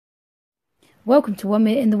Welcome to 1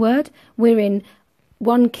 Minute in the Word. We're in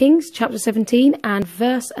 1 Kings chapter 17 and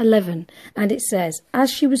verse 11. And it says,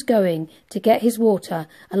 "As she was going to get his water,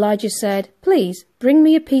 Elijah said, 'Please bring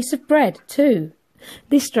me a piece of bread too.'"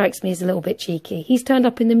 This strikes me as a little bit cheeky. He's turned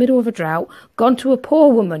up in the middle of a drought, gone to a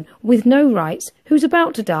poor woman with no rights, who's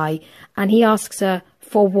about to die, and he asks her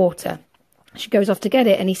for water. She goes off to get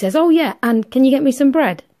it and he says, "Oh yeah, and can you get me some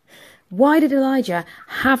bread?" Why did Elijah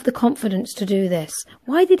have the confidence to do this?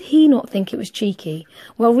 Why did he not think it was cheeky?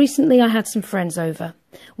 Well, recently I had some friends over.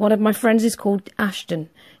 One of my friends is called Ashton.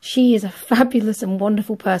 She is a fabulous and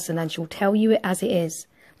wonderful person, and she'll tell you it as it is.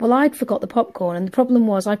 Well, I'd forgot the popcorn, and the problem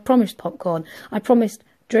was I promised popcorn. I promised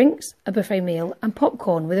drinks, a buffet meal, and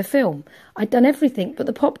popcorn with a film. I'd done everything but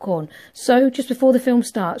the popcorn. So just before the film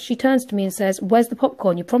starts, she turns to me and says, "Where's the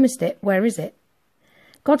popcorn? You promised it. Where is it?"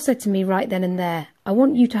 God said to me right then and there, "I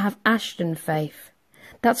want you to have Ashton faith."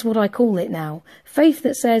 That's what I call it now. Faith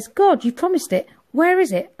that says, "God, you promised it. Where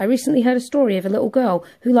is it?" I recently heard a story of a little girl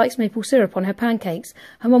who likes maple syrup on her pancakes.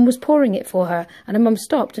 Her mum was pouring it for her, and her mum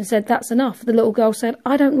stopped and said, "That's enough." The little girl said,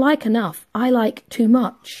 "I don't like enough. I like too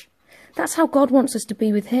much." That's how God wants us to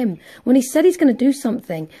be with him. When he said he's going to do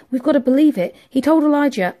something, we've got to believe it. He told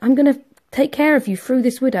Elijah, "I'm going to take care of you through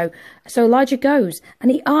this widow." So Elijah goes and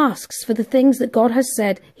he asks for the things that God has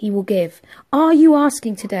said he will give. Are you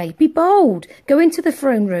asking today? Be bold. Go into the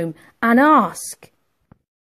throne room and ask.